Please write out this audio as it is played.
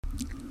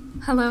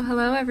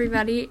Hello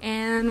everybody,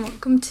 and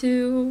welcome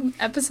to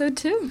episode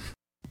 2.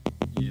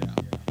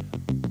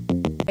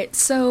 Right,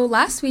 so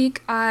last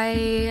week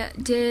I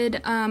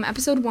did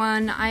episode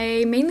 1.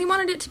 I mainly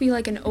wanted it to be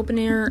like an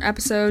opener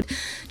episode,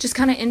 just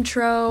kind of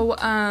intro,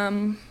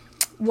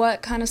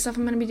 what kind of stuff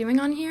I'm going to be doing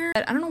on here.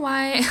 But I don't know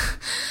why.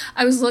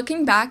 I was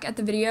looking back at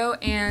the video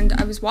and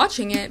I was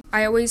watching it.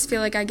 I always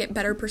feel like I get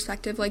better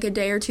perspective like a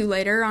day or two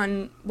later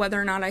on whether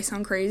or not I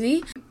sound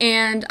crazy.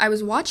 And I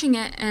was watching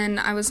it and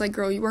I was like,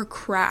 girl, you are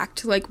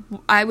cracked. Like,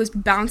 I was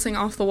bouncing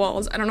off the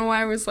walls. I don't know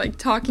why I was like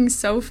talking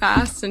so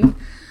fast, and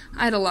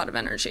I had a lot of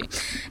energy.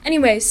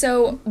 Anyway,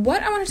 so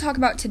what I want to talk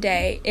about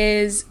today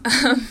is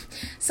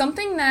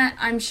something that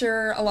I'm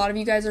sure a lot of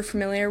you guys are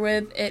familiar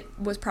with. It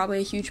was probably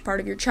a huge part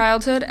of your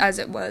childhood, as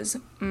it was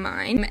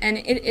mine, and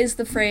it is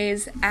the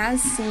phrase,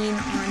 as seen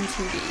on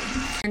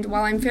TV. And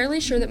while I'm fairly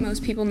sure that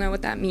most people know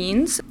what that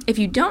means, if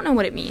you don't know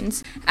what it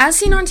means, as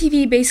seen on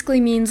TV basically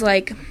means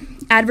like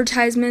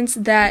advertisements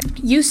that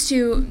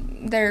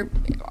there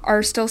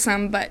are still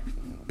some, but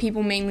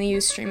people mainly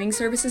use streaming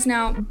services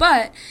now,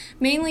 but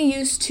mainly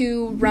used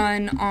to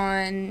run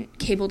on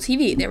cable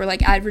TV. They were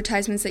like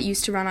advertisements that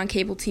used to run on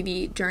cable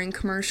TV during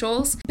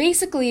commercials.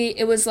 Basically,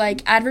 it was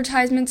like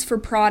advertisements for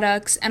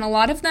products, and a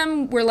lot of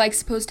them were like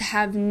supposed to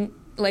have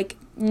like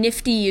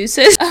nifty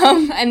uses,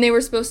 and they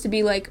were supposed to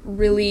be like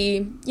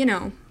really,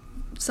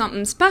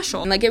 something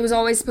special. Like, it was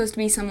always supposed to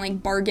be some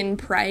like bargain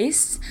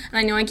price, and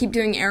I know I keep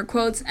doing air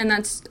quotes, and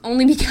that's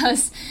only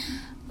because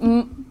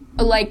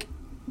like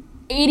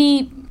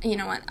 80, you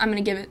know what, I'm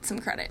gonna give it some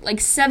credit. Like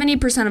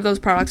 70% of those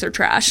products are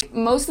trash.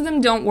 Most of them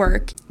don't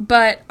work,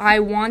 but I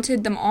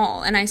wanted them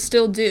all, and I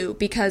still do,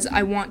 because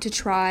I want to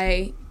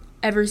try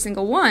every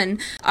single one.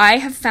 I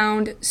have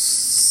found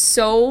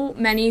so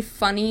many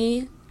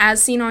funny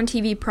as seen on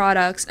TV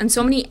products and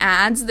so many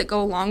ads that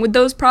go along with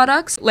those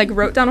products. Like,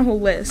 wrote down a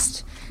whole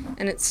list,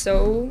 and it's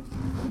so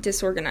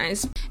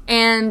disorganized.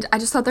 And I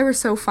just thought they were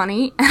so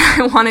funny,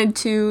 and I wanted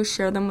to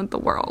share them with the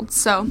world.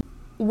 So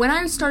when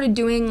I started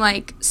doing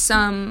like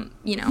some,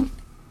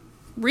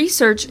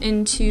 research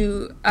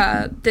into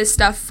this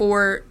stuff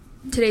for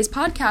today's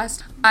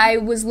podcast, I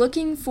was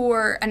looking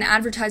for an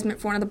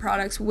advertisement for one of the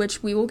products,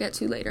 which we will get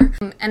to later.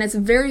 And it's a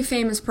very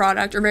famous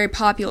product, or very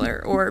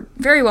popular, or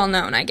very well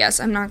known, I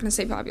guess. I'm not going to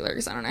say popular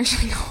because I don't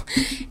actually know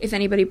if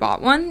anybody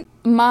bought one.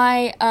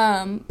 My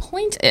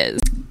point is,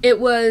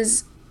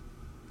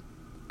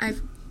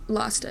 I've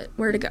lost it.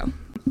 Where'd it go?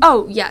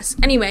 Oh, yes.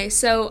 Anyway,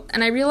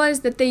 and I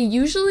realized that they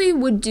usually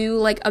would do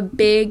like a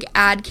big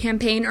ad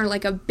campaign, or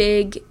like a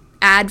big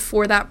ad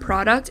for that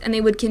product, and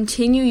they would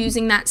continue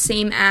using that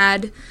same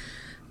ad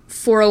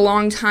for a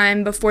long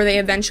time before they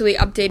eventually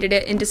updated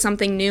it into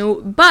something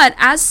new. But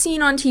as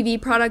seen on TV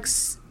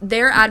products,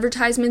 their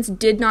advertisements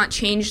did not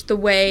change the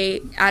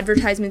way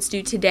advertisements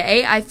do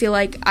today. I feel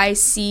like I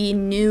see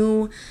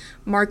new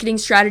marketing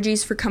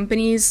strategies for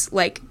companies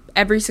like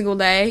every single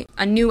day.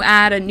 A new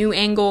ad, a new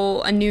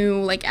angle, a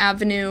new like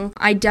avenue.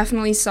 I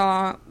definitely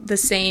saw the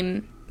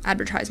same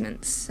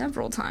advertisement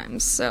several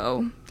times.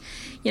 So,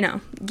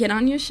 get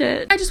on your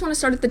shit. I just want to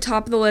start at the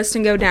top of the list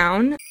and go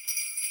down.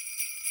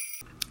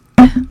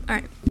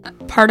 Alright.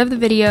 Part of the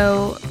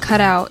video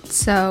cut out,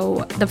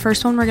 so the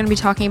first one we're going to be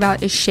talking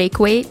about is Shake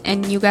Weight,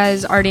 and you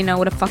guys already know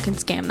what a fucking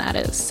scam that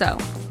is, so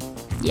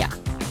yeah.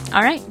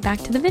 Alright, back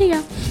to the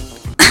video.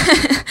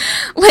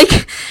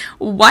 Like,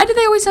 why do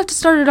they always have to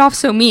start it off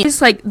so mean?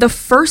 It's like the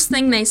first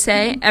thing they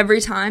say every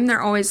time,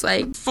 they're always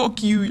like,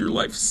 fuck you, your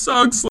life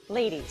sucks.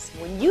 Ladies,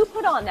 when you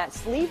put on that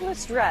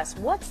sleeveless dress,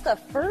 what's the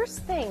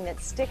first thing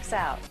that sticks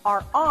out?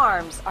 Our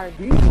arms are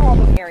the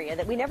problem area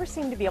that we never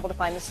seem to be able to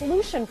find the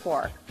solution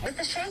for. With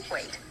the Shake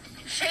Weight.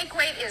 Shake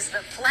Weight is the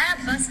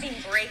flab-busting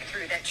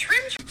breakthrough that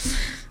trims...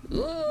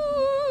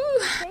 ooh.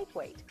 Shake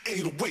Weight.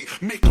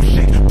 808, make them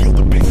shake, feel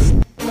the bass.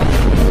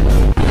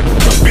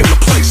 Jump in the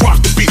place, rock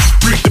the beat,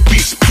 breathe the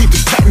beats, keep the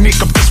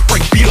technique of this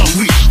break beat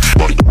unleashed.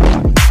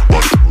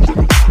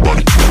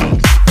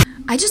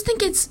 I just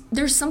think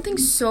there's something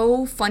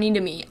so funny to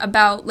me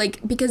about, like,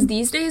 because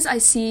these days I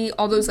see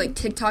all those like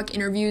TikTok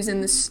interviews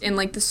in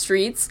like the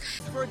streets.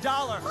 For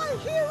 $1. My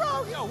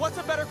hero! Yo, what's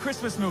a better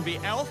Christmas movie,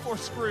 Elf or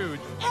Scrooge?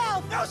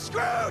 Elf! No,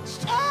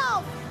 Scrooge!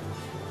 Elf!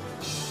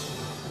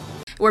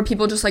 Where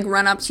people just like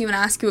run up to you and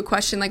ask you a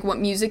question, like what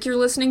music you're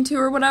listening to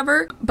or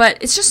whatever. But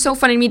it's just so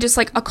funny to me, just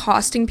like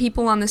accosting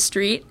people on the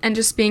street and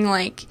just being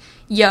like,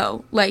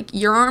 yo, like,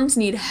 your arms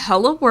need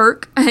hella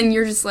work, and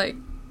you're just like,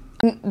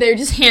 they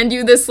just hand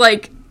you this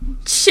like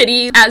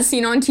shitty as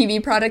seen on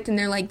TV product, and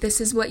they're like,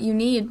 this is what you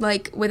need,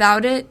 like,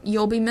 without it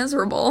you'll be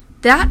miserable.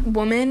 That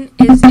woman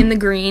is in the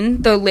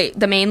green,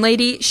 the main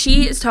lady.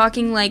 She is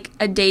talking like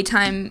a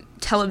daytime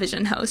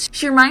television host.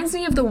 She reminds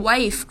me of the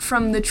wife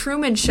from the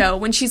Truman Show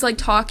when she's like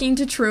talking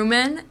to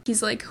Truman.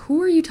 He's like,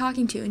 who are you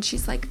talking to? And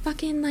she's like,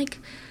 fucking like,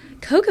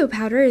 cocoa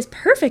powder is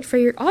perfect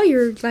for all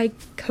your like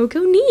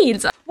cocoa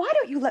needs. Why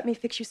don't you let me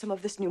fix you some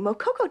of this new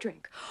Mococo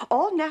drink?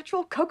 All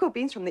natural cocoa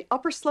beans from the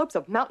upper slopes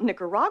of Mountain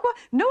Nicaragua,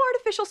 no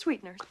artificial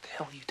sweeteners. What the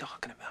hell are you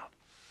talking about?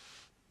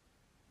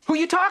 Who are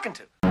you talking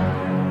to?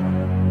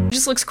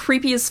 Just looks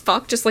creepy as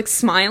fuck, just like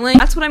smiling.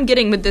 That's what I'm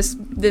getting with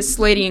this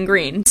lady in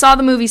green. Saw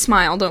the movie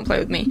Smile, don't play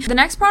with me. The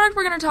next product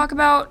we're gonna talk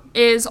about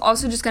is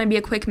also just gonna be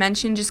a quick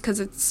mention just because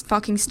it's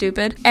fucking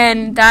stupid.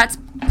 And that's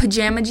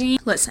pajama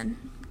jeans. Listen.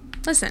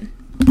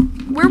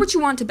 Wear what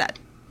you want to bed.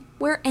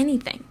 Wear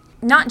anything.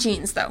 Not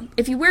jeans, though.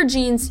 If you wear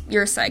jeans,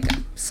 you're a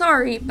psycho.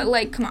 Sorry, but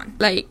like, come on.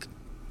 Like,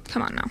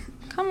 come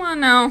on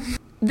now.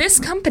 This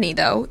company,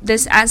 though,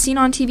 this As Seen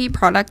on TV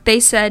product, they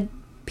said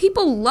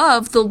people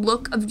love the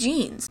look of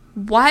jeans.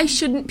 Why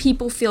shouldn't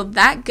people feel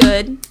that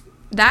good,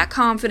 that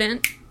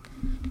confident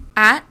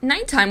at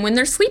nighttime when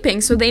they're sleeping?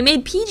 So they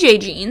made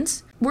PJ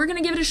jeans. We're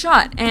gonna give it a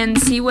shot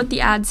and see what the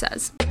ad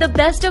says. The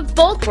best of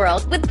both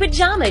worlds with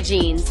pajama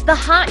jeans, the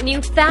hot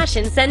new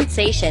fashion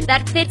sensation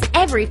that fits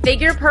every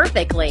figure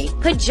perfectly.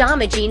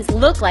 Pajama jeans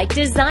look like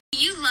design. Do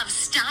you love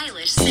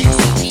stylish,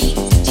 sexy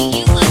jeans? Do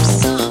you love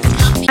soft,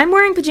 comfy? I'm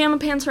wearing pajama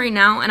pants right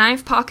now, and I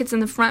have pockets in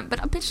the front,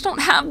 but a bitch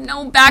don't have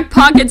no back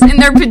pockets in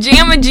their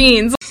pajama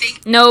jeans.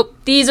 Nope,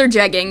 these are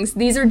jeggings.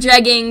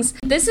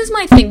 This is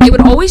my thing. They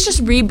would always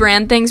just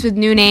rebrand things with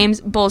new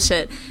names.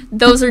 Bullshit.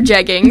 Those are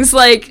jeggings.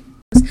 Like,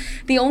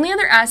 the only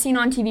other As Seen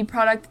on TV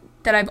product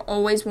that I've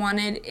always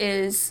wanted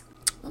is,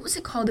 what was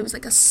it called? It was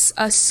like a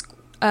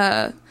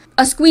squeezy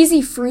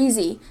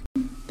freezy.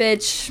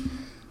 Bitch,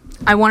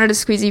 I wanted a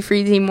squeezy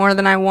freezy more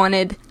than I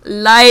wanted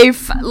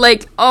life.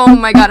 Like, oh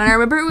my god. And I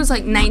remember it was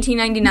like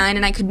 $19.99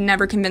 and I could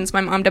never convince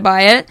my mom to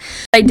buy it.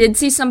 I did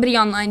see somebody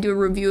online do a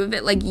review of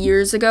it like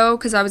years ago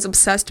because I was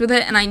obsessed with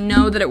it and I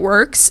know that it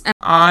works. And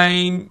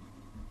I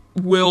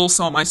will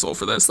sell my soul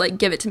for this. Like,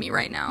 give it to me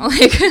right now.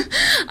 Like,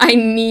 I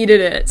needed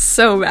it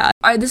so bad.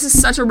 This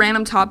is such a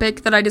random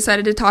topic that I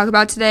decided to talk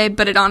about today,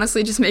 but it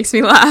honestly just makes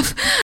me laugh.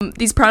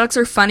 These products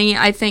are funny,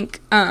 I think,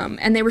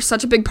 and they were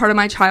such a big part of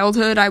my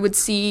childhood. I would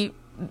see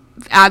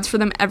ads for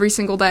them every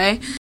single day.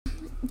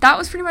 That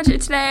was pretty much it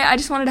today. I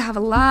just wanted to have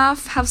a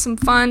laugh, have some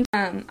fun.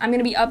 I'm going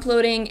to be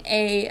uploading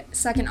a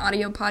second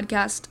audio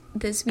podcast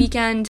this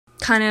weekend,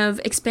 kind of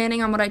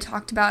expanding on what I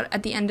talked about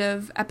at the end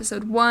of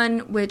episode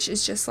 1, which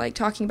is just like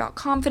talking about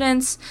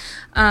confidence,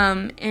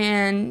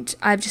 and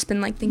I've just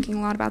been like thinking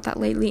a lot about that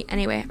lately.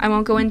 Anyway, I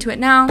won't go into it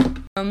now,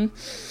 and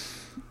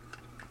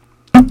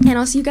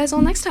I'll see you guys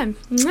all next time.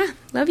 Mwah.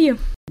 Love you.